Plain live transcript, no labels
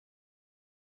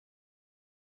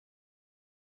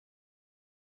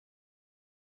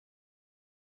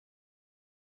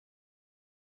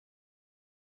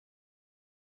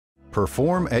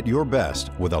Perform at your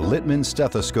best with a Littmann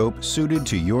stethoscope suited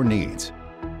to your needs.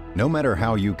 No matter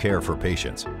how you care for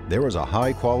patients, there is a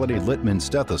high-quality Littmann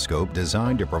stethoscope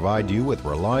designed to provide you with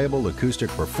reliable acoustic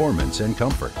performance and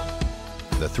comfort.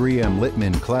 The 3M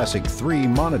Littmann Classic 3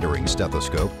 monitoring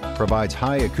stethoscope provides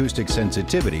high acoustic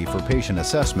sensitivity for patient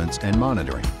assessments and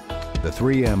monitoring. The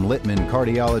 3M Littmann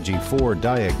Cardiology 4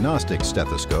 diagnostic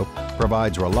stethoscope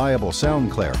provides reliable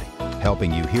sound clarity,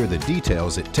 helping you hear the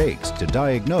details it takes to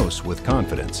diagnose with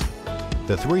confidence.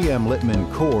 The 3M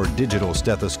Littmann Core digital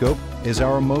stethoscope is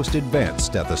our most advanced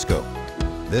stethoscope.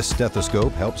 This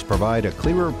stethoscope helps provide a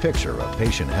clearer picture of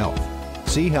patient health.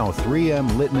 See how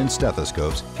 3M Littmann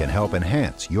stethoscopes can help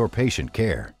enhance your patient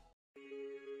care.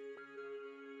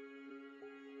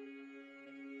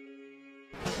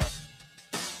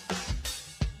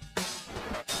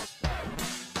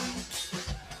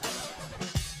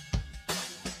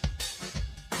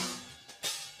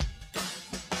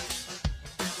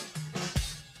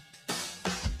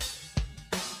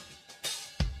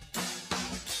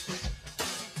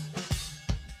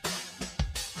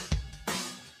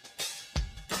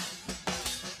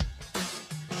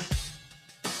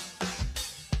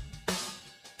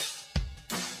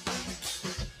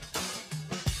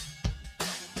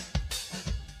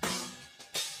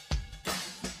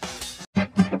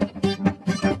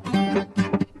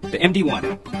 The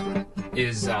MD1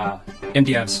 is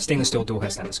MDF's stainless steel dual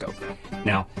head stethoscope.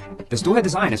 Now, this dual head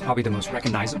design is probably the most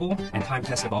recognizable and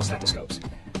time-tested of all stethoscopes.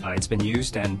 It's been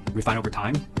used and refined over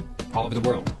time all over the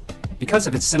world. Because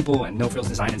of its simple and no-frills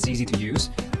design, it's easy to use.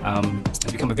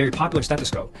 It's become a very popular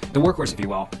stethoscope, the workhorse, if you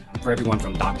will, for everyone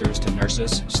from doctors to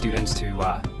nurses, students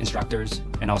to instructors,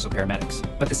 and also paramedics.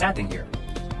 But the sad thing here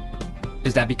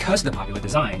is that because of the popular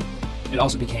design, it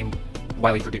also became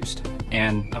widely produced,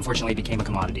 and unfortunately became a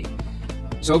commodity.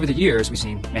 So over the years, we've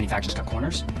seen manufacturers cut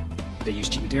corners, they use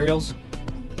cheap materials,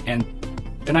 and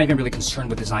they're not even really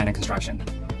concerned with design and construction.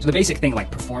 So the basic thing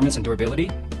like performance and durability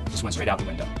just went straight out the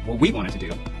window. What we wanted to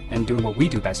do, and doing what we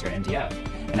do best here at MDF,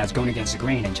 and that's going against the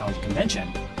grain and challenging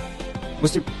convention,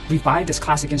 was to revive this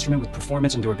classic instrument with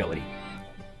performance and durability.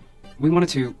 We wanted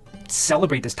to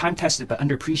celebrate this time-tested but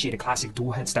underappreciated classic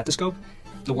dual-head stethoscope,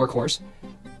 the workhorse,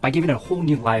 by giving it a whole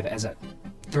new life as a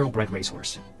thoroughbred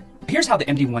racehorse. Here's how the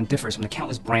MD1 differs from the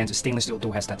countless brands of stainless steel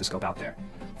dual head stethoscope out there.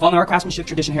 Following our craftsmanship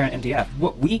tradition here at MDF,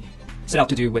 what we set out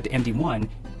to do with the MD1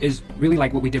 is really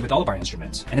like what we did with all of our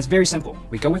instruments. And it's very simple.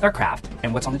 We go with our craft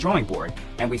and what's on the drawing board,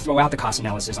 and we throw out the cost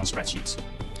analysis on spreadsheets.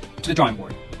 To the drawing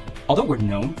board. Although we're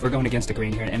known for going against the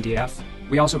grain here at MDF,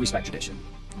 we also respect tradition.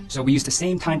 So we used the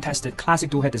same time-tested classic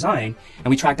dual-head design, and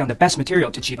we tracked down the best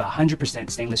material to achieve 100%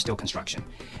 stainless steel construction.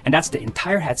 And that's the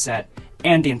entire headset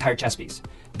and the entire chest piece.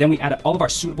 Then we added all of our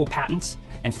suitable patents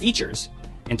and features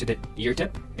into the ear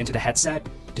tip, into the headset,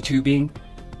 the tubing,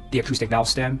 the acoustic valve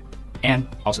stem, and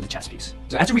also the chest piece.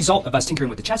 So as a result of us tinkering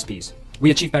with the chest piece,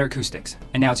 we achieved better acoustics,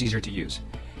 and now it's easier to use.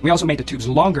 We also made the tubes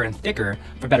longer and thicker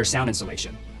for better sound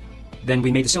insulation. Then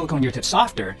we made the silicone ear tips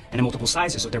softer and in multiple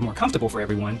sizes so they're more comfortable for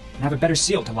everyone and have a better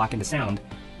seal to lock in the sound.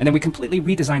 And then we completely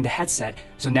redesigned the headset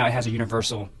so now it has a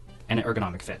universal and an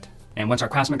ergonomic fit. And once our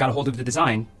craftsmen got a hold of the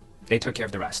design, they took care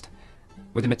of the rest.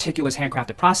 With a meticulous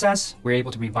handcrafted process, we're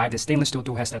able to revive the stainless steel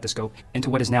dual head stethoscope into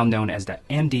what is now known as the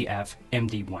MDF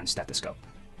MD1 stethoscope.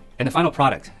 And the final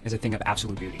product is a thing of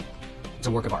absolute beauty. It's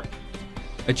a work of art,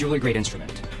 a jewelry grade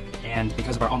instrument. And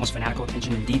because of our almost fanatical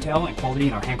attention in detail and quality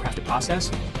in our handcrafted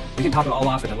process, we can top it all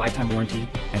off with a lifetime warranty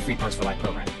and free parts for life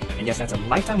program. And yes, that's a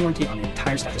lifetime warranty on the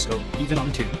entire stethoscope, even on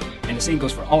the tube. And the same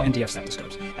goes for all MDF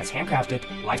stethoscopes. That's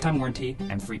handcrafted, lifetime warranty,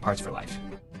 and free parts for life.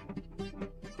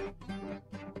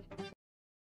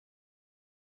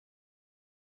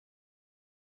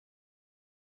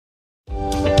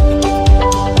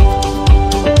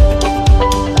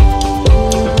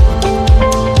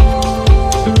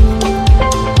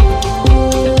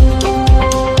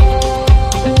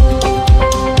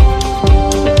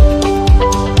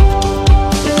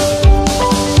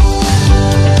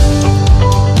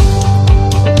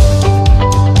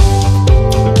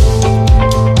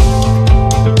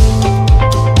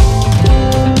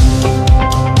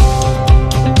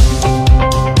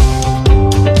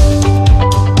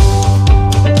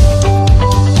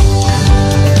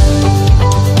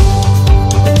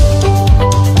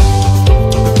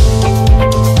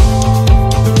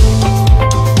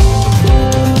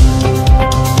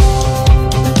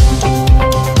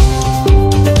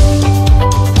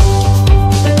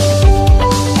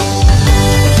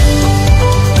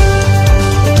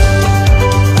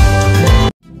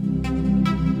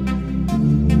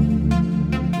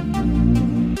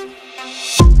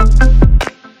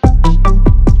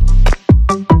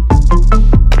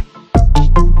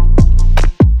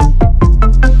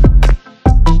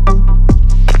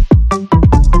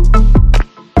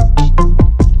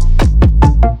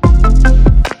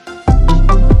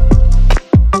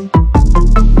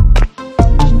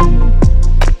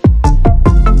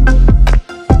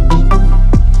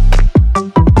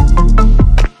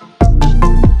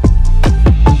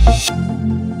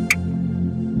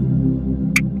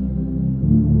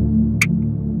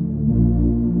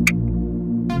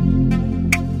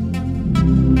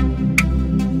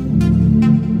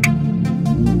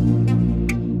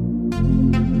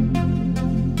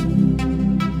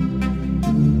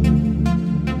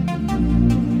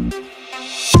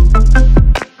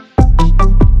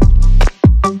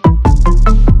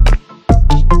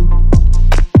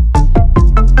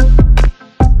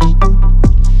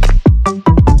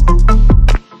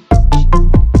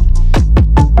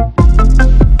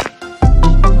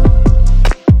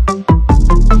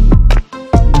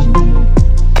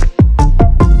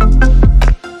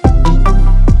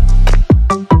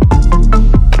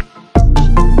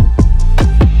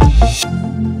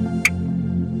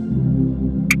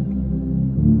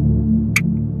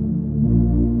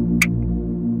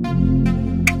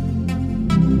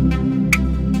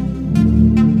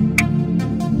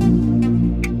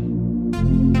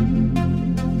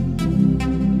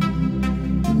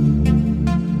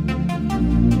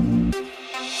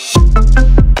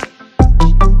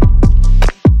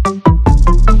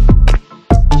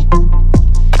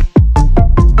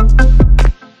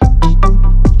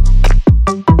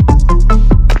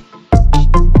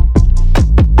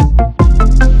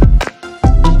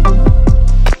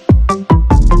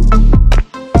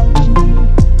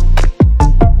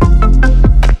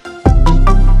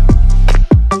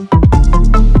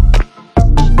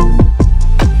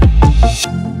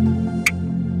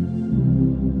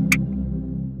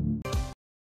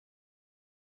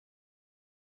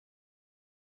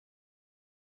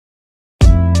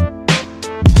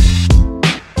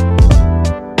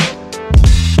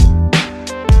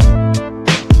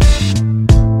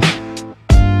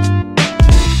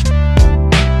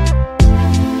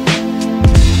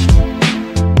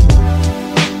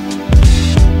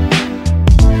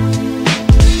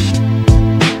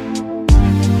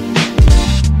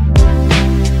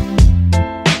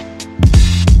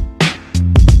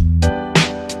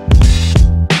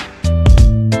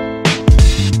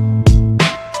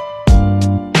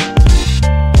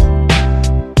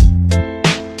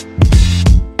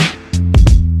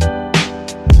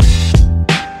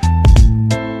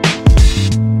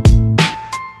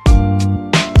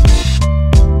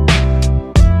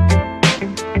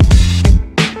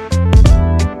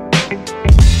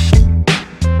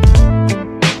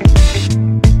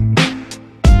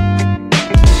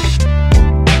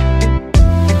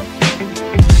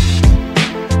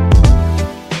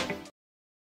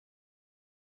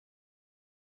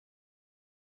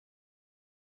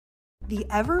 The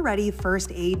ever-ready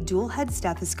first aid dual-head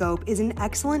stethoscope is an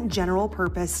excellent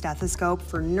general-purpose stethoscope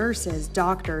for nurses,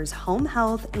 doctors, home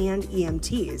health, and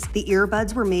EMTs. The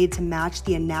earbuds were made to match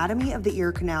the anatomy of the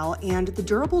ear canal, and the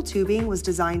durable tubing was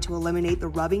designed to eliminate the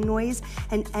rubbing noise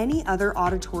and any other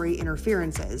auditory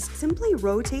interferences. Simply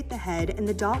rotate the head and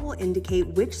the dot will indicate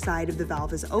which side of the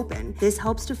valve is open. This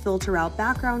helps to filter out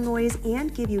background noise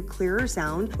and give you clearer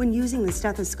sound when using the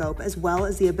stethoscope, as well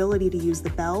as the ability to use the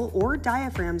bell or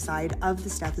diaphragm side of the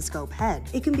stethoscope head.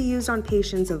 It can be used on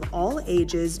patients of all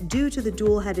ages due to the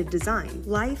dual-headed design.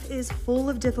 Life is full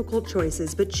of difficult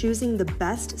choices, but choosing the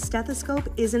best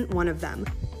stethoscope isn't one of them.